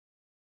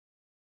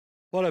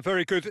Well, a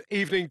very good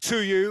evening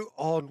to you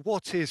on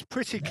what is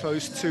pretty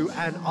close to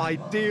an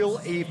ideal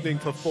evening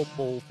for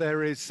football.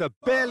 There is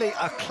barely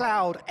a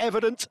cloud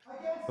evident.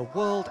 The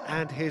world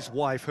and his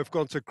wife have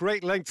gone to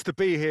great lengths to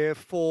be here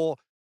for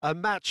a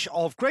match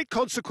of great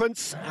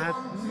consequence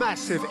and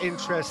massive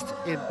interest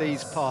in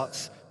these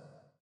parts.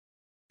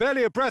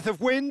 Barely a breath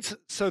of wind,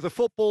 so the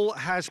football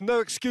has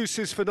no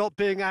excuses for not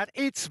being at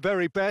its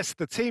very best.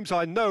 The teams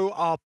I know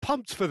are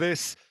pumped for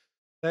this.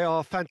 They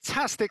are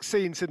fantastic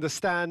scenes in the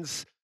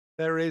stands.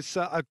 There is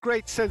a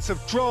great sense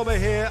of drama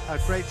here, a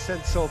great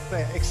sense of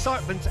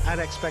excitement and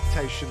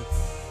expectation.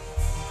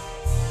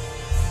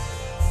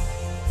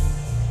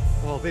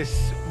 Well,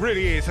 this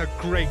really is a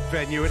great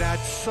venue. It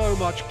adds so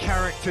much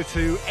character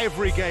to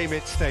every game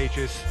it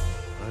stages.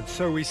 And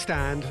so we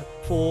stand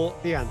for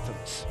the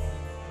anthems.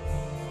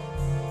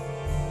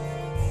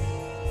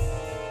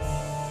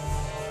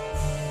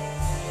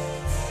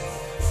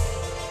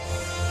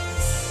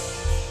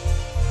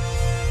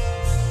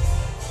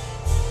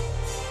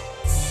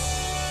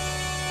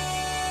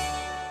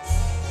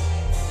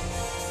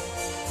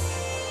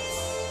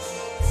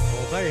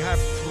 They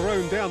have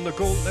thrown down the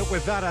gauntlet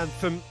with that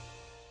anthem.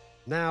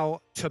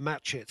 Now to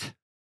match it.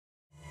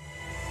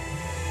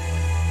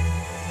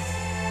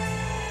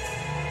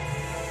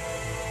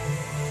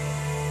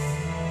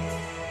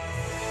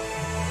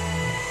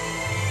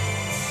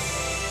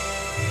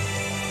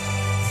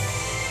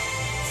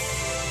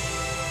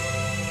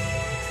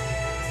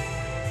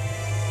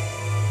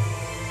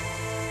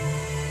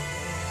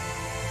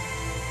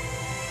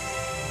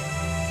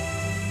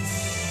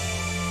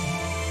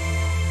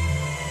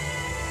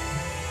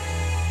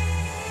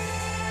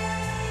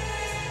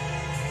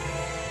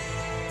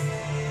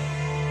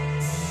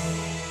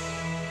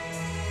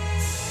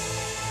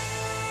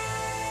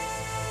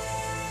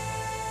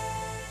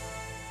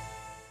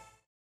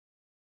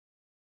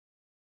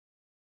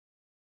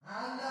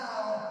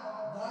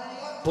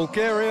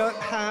 Bulgaria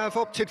have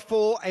opted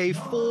for a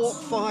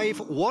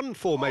 4-5-1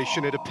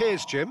 formation, it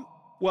appears, Jim.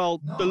 Well,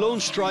 the lone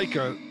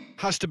striker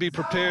has to be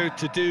prepared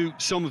to do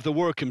some of the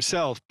work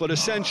himself, but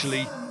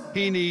essentially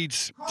he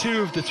needs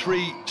two of the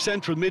three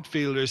central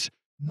midfielders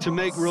to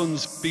make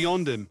runs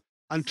beyond him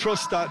and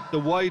trust that the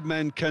wide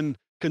men can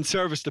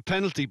service the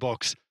penalty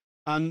box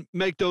and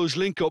make those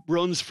link-up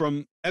runs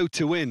from out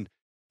to in.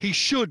 He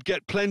should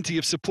get plenty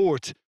of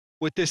support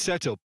with this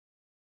setup.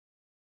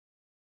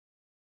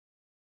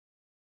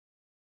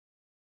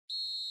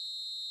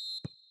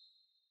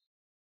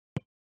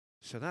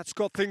 So that's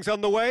got things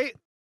underway.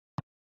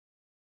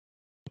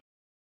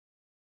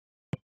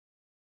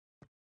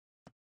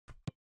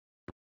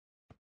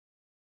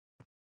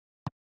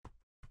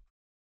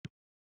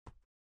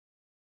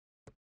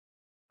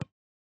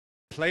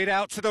 Played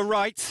out to the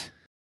right.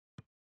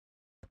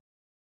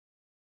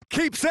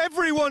 Keeps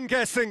everyone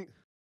guessing.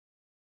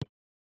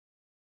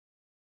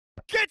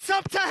 Gets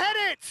up to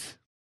head it!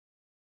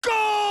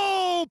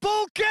 Goal!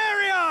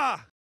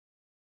 Bulgaria!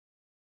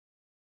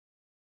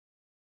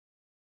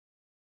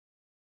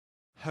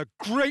 A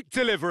great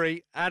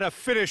delivery and a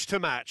finish to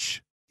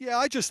match. Yeah,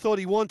 I just thought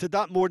he wanted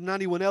that more than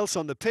anyone else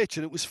on the pitch,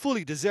 and it was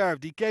fully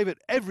deserved. He gave it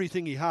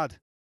everything he had.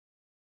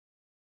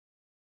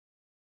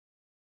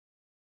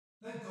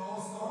 The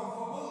goal scorer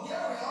for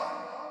Bulgaria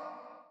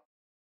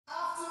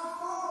after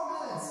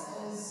 4 minutes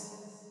is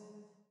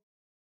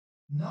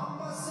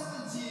number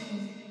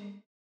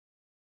 17.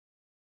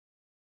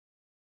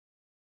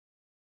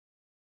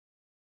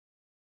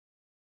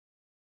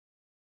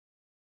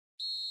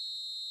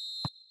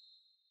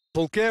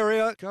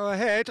 Bulgaria go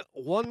ahead,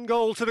 1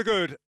 goal to the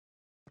good.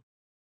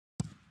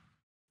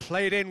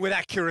 Played in with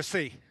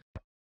accuracy.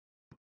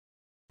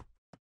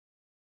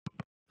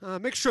 A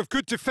mixture of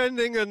good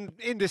defending and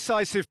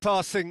indecisive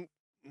passing.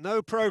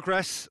 No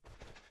progress.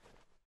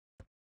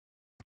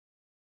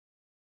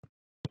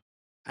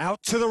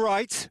 Out to the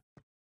right.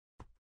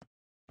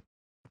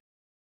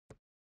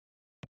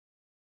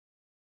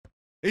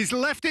 He's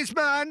left his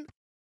man.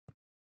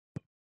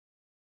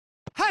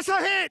 Has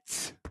a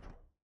hit!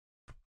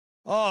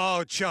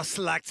 Oh, just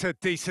lacked a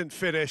decent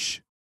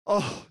finish.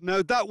 Oh,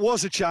 no, that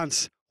was a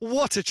chance.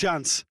 What a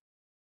chance.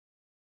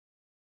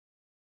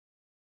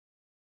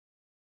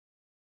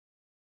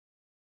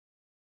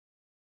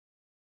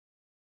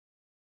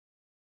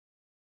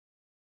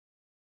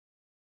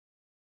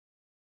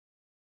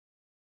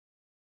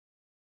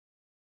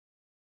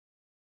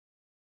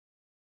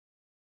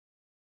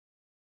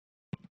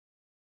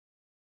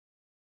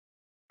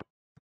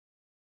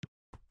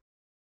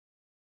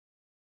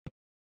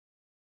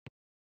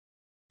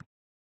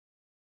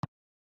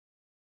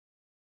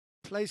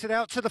 Plays it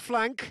out to the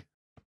flank.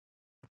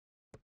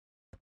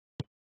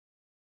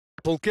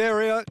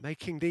 Bulgaria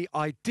making the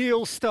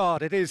ideal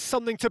start. It is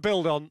something to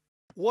build on.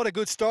 What a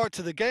good start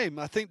to the game.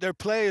 I think their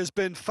play has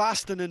been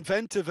fast and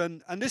inventive,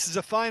 and this is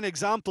a fine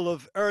example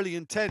of early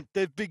intent.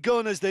 They've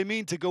begun as they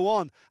mean to go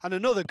on, and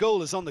another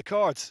goal is on the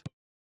cards.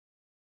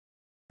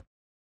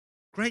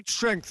 Great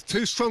strength,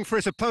 too strong for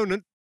his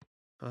opponent.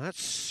 Oh,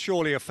 that's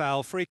surely a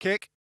foul. Free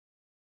kick.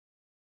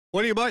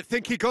 Well, you might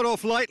think he got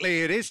off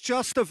lightly. It is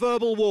just a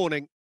verbal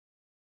warning.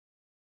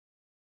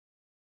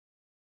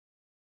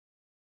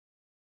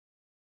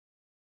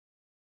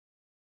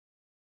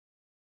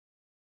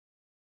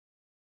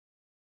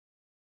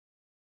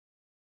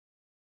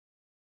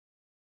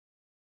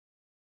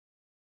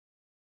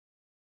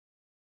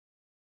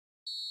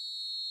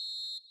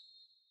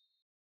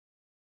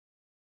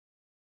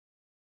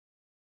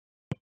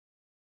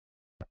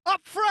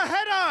 Up for a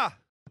header!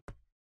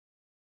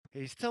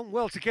 He's done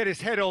well to get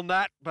his head on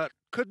that, but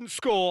couldn't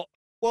score.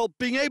 Well,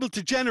 being able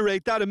to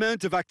generate that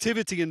amount of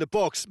activity in the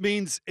box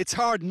means it's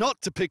hard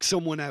not to pick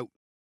someone out.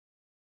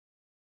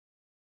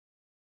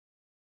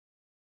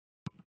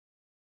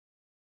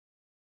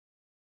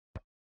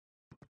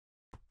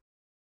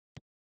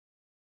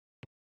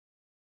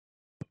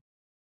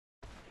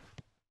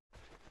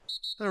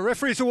 The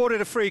referee's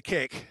awarded a free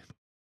kick.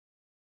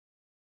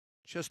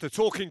 Just a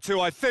talking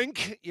to, I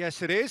think.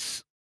 Yes, it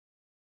is.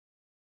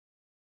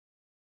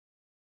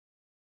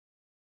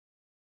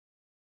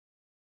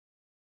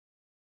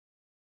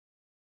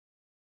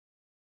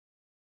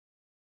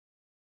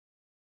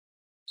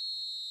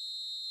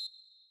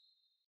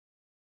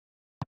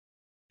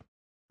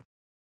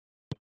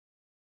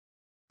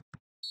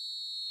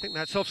 I think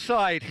that's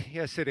offside.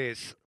 Yes, it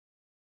is.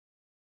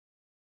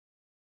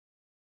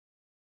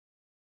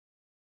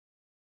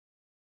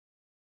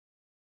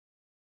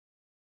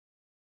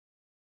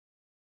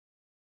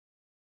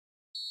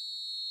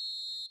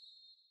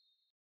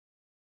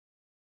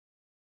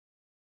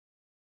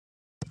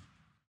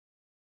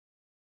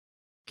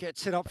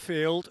 Gets it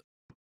upfield.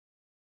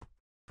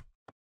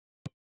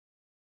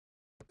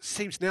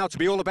 Seems now to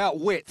be all about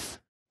width.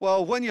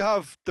 Well, when you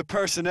have the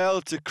personnel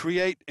to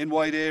create in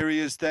wide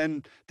areas,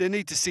 then they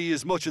need to see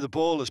as much of the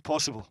ball as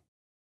possible.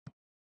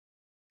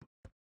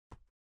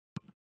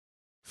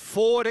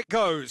 Forward it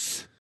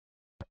goes.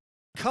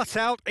 Cut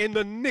out in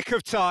the nick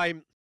of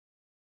time.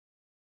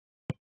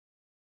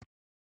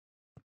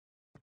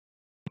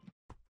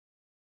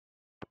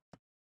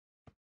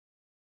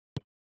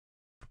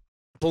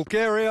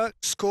 Bulgaria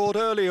scored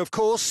early, of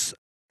course,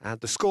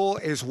 and the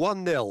score is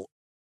 1-0.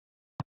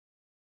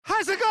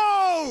 Has a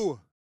go!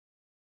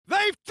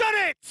 They've done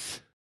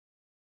it!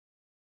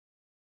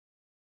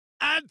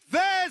 And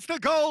there's the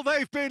goal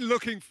they've been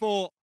looking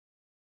for.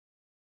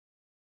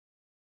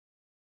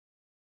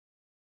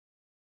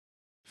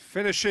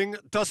 Finishing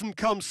doesn't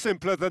come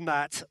simpler than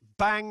that.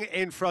 Bang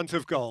in front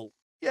of goal.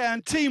 Yeah,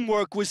 and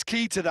teamwork was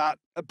key to that.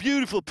 A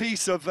beautiful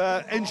piece of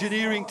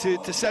engineering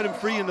to set him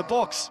free in the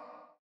box.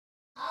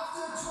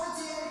 After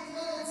 28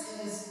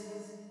 minutes is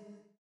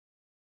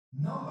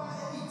number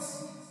 8,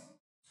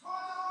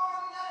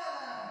 Todor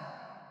Netherlands.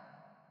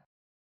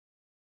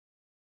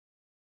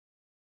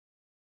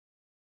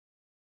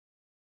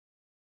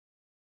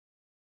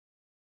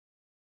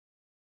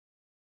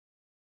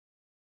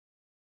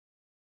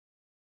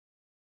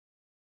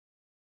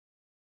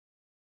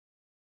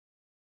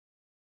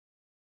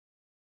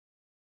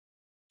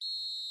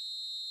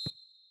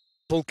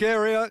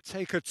 Bulgaria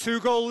take a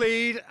 2-goal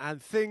lead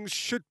and things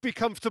should be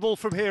comfortable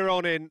from here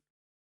on in.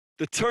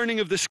 The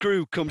turning of the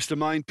screw comes to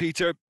mind,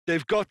 Peter.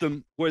 They've got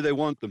them where they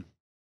want them.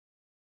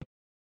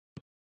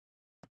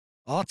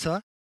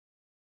 Arta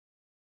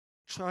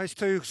tries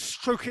to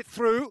stroke it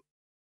through.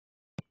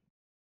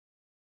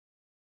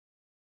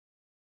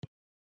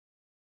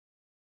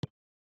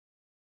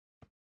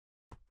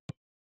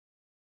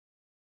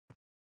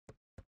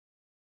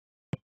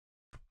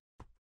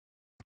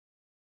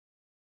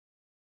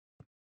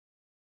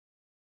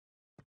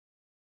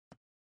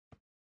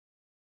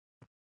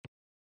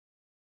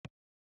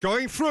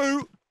 Going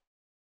through.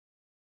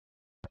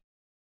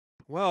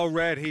 Well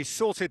read, he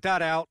sorted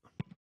that out.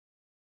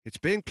 It's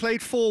being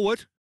played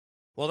forward.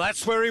 Well,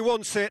 that's where he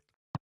wants it.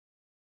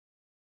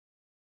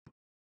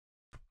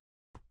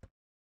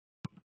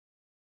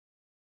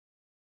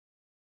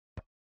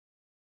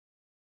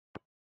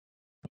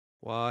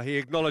 Well, he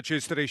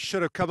acknowledges that he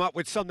should have come up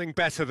with something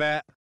better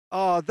there.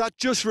 Oh, that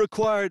just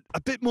required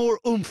a bit more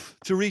oomph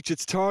to reach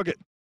its target.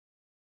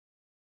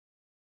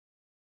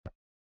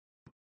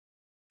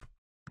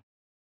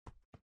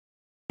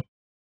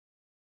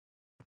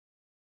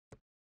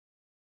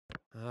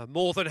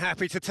 More than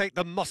happy to take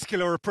the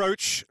muscular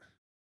approach.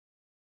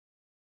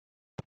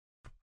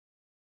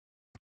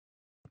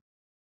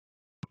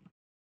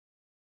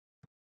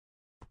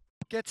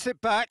 Gets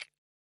it back.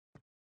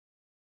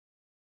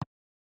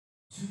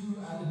 2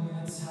 added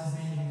minutes has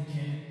been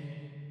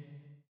indicated.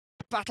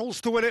 Battles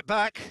to win it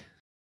back.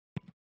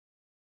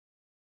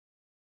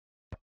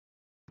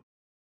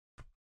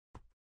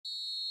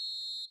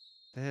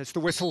 There's the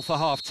whistle for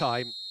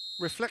half-time.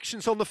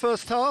 Reflections on the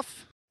first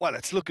half? Well,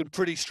 it's looking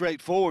pretty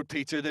straightforward,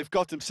 Peter. They've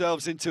got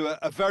themselves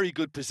into a very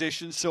good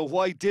position, so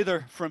why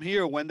dither from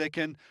here when they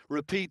can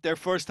repeat their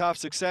first half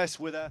success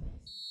with a...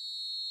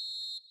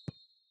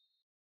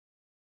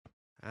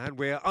 And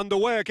we're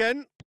underway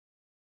again.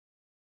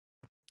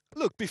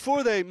 Look,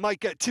 before they might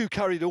get too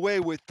carried away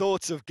with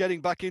thoughts of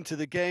getting back into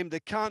the game, they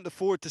can't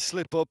afford to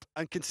slip up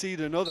and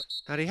concede another.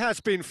 And he has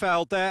been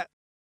fouled there.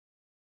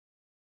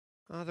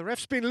 The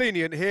ref's been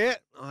lenient here.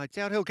 I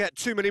doubt he'll get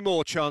too many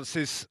more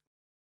chances.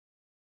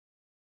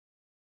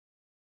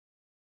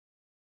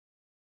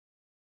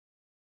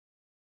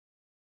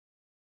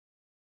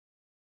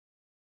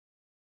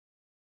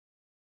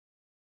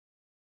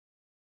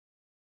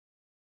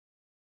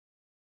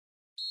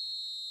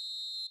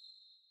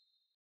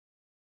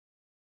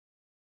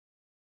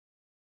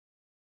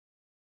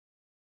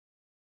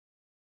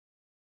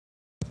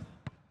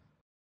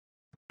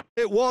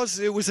 It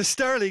was a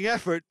sterling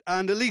effort,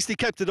 and at least he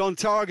kept it on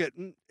target.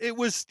 And it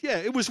was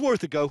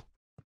worth a go.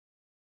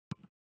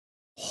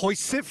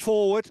 Hoists it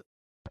forward.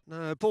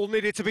 No, ball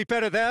needed to be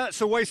better there.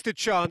 It's a wasted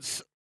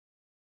chance.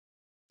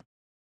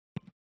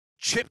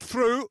 Chip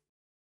through.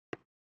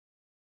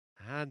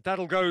 And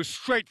that'll go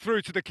straight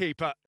through to the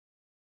keeper.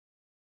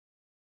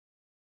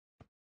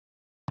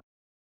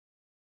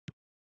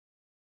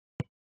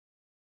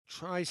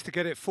 Tries to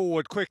get it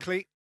forward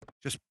quickly.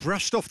 Just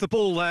brushed off the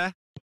ball there.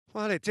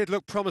 Well, it did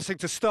look promising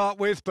to start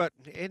with, but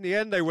in the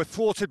end they were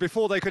thwarted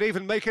before they could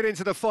even make it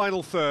into the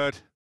final third.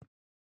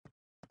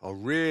 A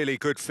really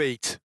good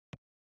feat.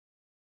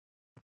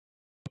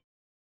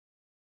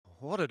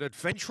 What an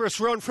adventurous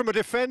run from a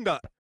defender.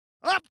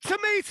 Up to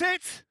meet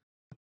it!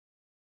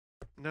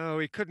 No,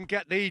 he couldn't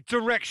get the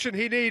direction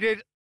he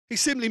needed. He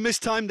simply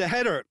mistimed the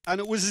header,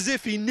 and it was as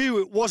if he knew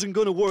it wasn't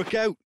going to work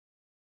out.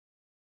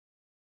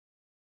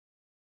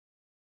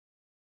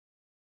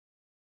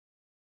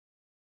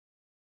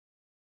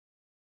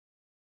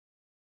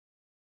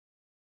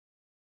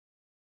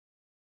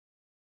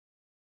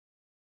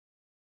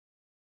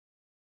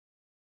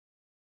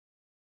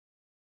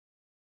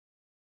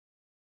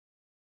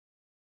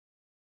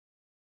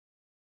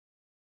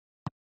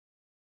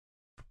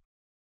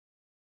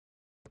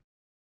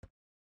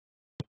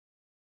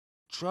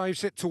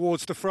 Drives it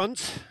towards the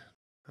front.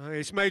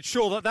 He's made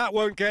sure that that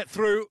won't get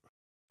through.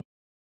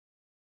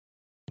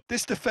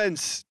 This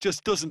defence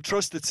just doesn't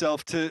trust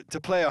itself to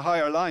play a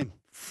higher line.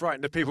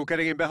 Frightened of people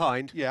getting in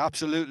behind. Yeah,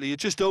 absolutely. It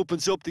just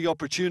opens up the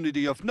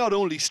opportunity of not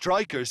only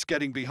strikers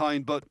getting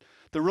behind, but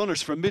the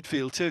runners from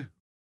midfield too.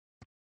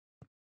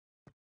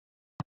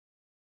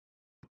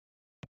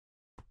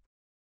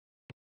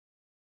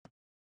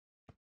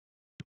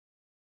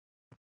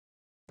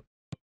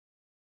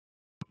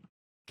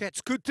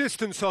 Gets good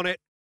distance on it.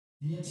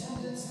 The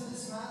attendance for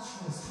this match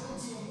was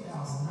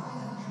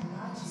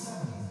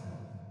 28,997.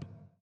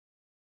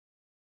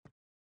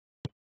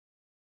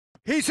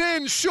 He's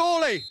in,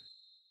 surely!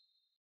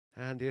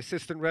 And the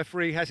assistant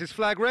referee has his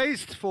flag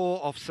raised for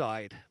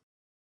offside.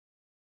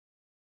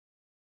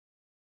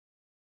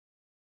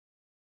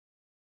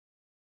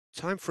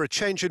 Time for a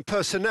change in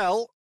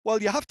personnel. Well,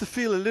 you have to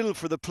feel a little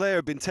for the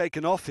player being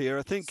taken off here.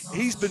 I think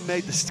he's been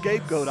made the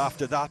scapegoat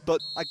after that,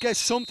 but I guess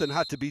something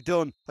had to be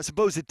done. I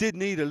suppose it did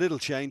need a little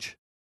change.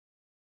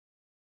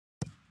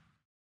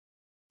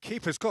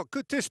 Keeper's got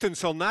good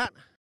distance on that.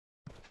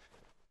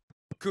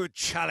 Good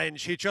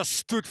challenge, he just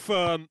stood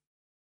firm.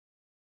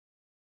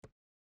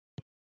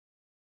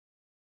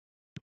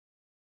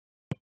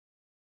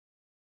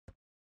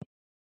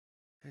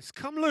 It's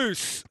come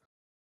loose.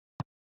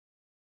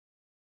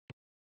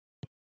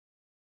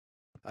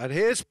 And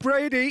here's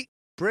Brady.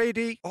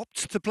 Brady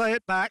opts to play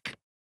it back.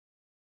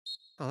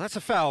 Oh, that's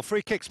a foul.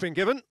 Free kick's been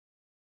given.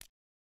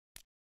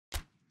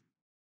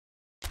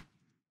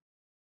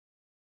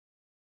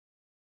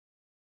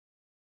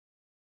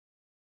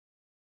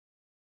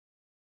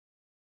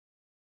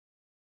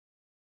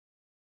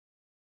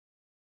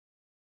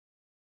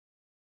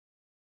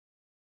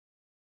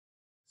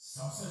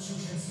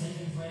 Substitutions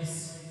taking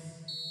place.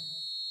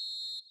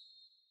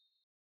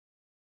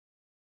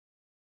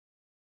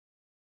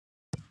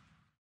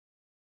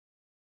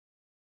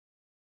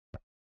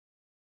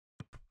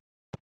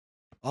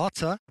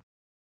 Arta.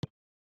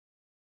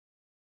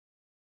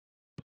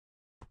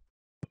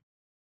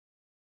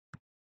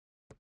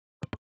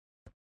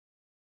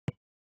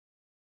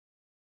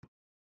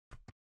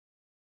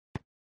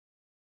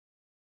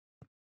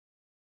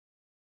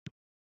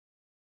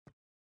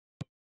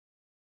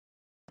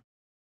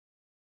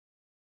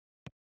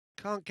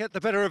 Can't get the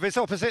better of his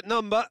opposite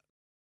number.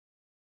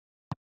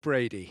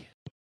 Brady.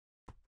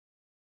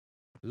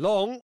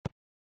 Long.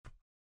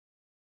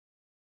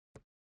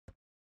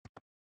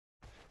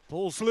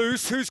 Ball's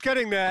loose, who's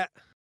getting there?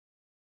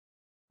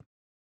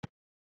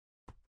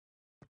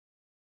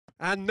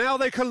 And now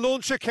they can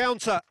launch a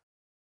counter.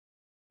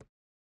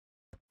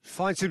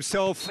 Finds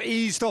himself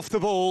eased off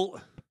the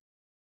ball.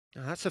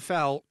 Now that's a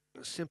foul.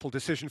 A simple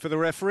decision for the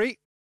referee.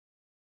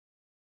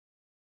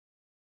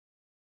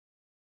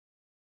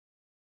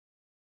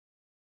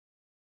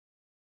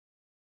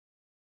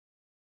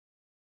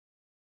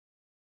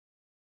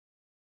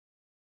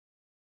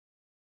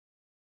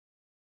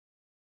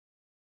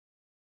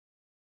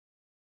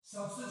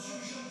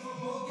 Substitution for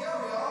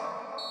Bulgaria.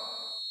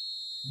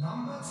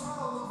 Number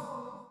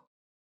 12.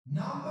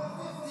 Number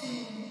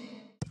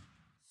 15.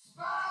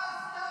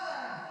 Spaz.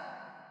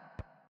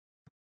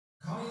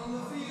 Coming on the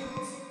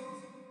field.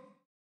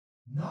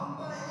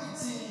 Number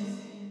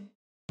 18.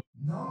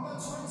 Number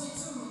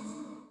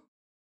 22.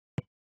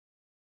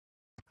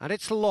 And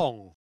it's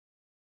Long.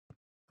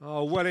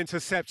 Oh, well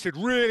intercepted.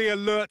 Really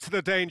alert to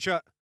the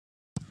danger.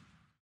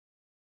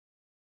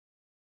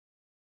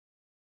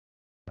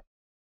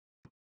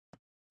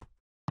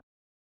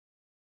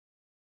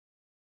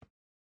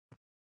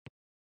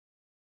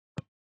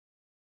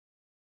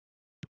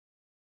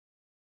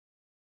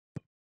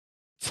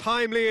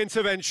 Timely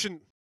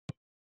intervention.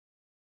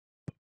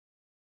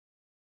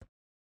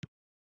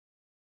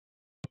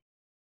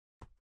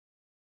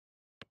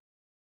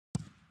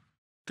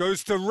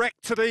 Goes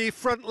direct to the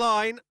front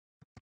line.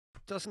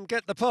 Doesn't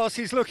get the pass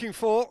he's looking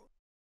for.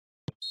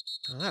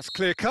 Oh, that's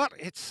clear cut.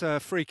 It's a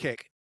free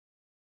kick.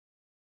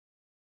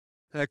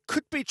 There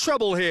could be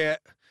trouble here,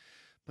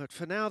 but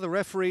for now the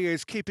referee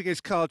is keeping his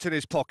cards in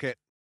his pocket.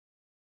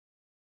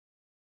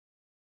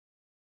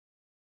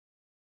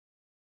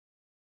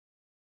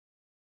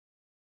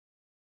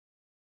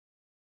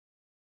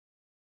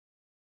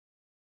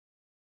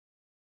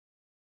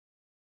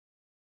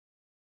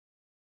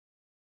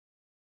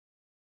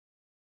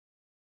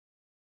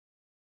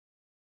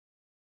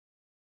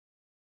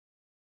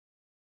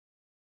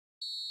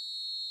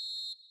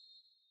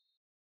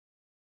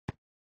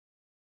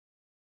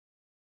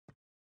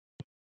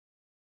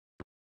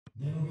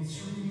 There will be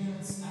 3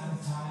 minutes at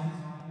a time.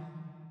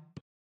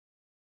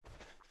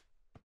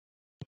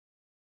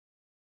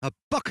 A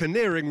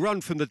buccaneering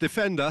run from the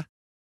defender.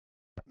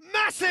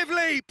 Massive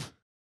leap!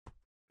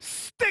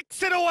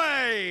 Sticks it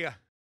away!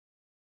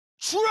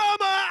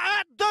 Drama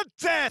at the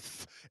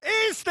death!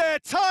 Is there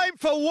time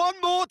for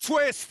one more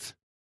twist?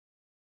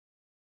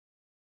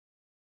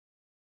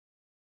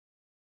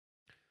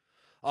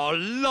 Oh,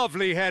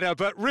 lovely header,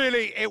 but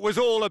really it was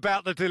all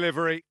about the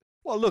delivery.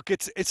 Well, look,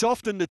 it's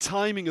often the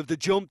timing of the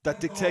jump that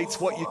dictates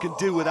what you can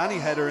do with any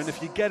header, and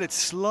if you get it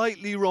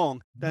slightly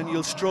wrong, then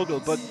you'll struggle.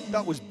 But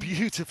that was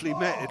beautifully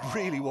met, it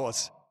really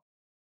was.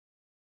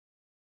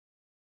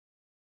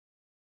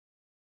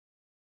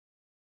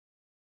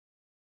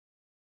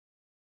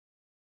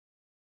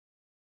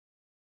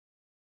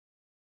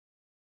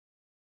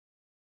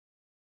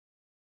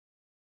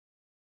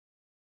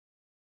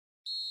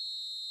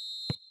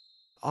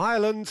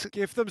 Ireland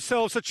give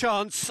themselves a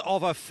chance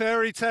of a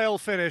fairy tale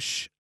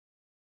finish.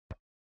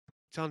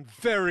 Done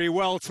very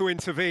well to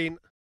intervene.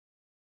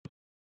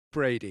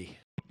 Brady.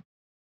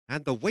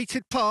 And the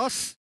weighted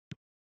pass.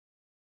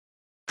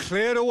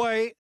 Cleared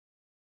away.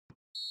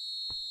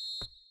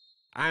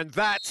 And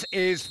that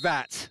is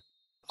that.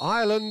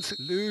 Ireland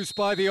lose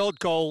by the odd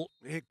goal.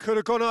 It could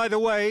have gone either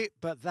way,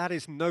 but that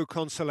is no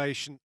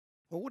consolation.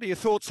 Well, what are your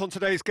thoughts on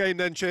today's game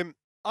then, Jim?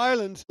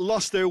 Ireland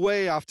lost their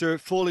way after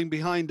falling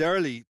behind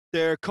early.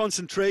 Their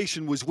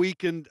concentration was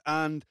weakened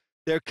and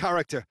their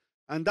character,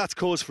 and that's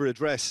cause for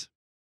address.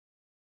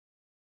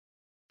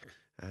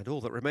 And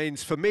all that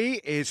remains for me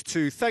is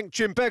to thank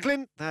Jim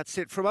Beglin. That's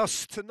it from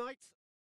us tonight.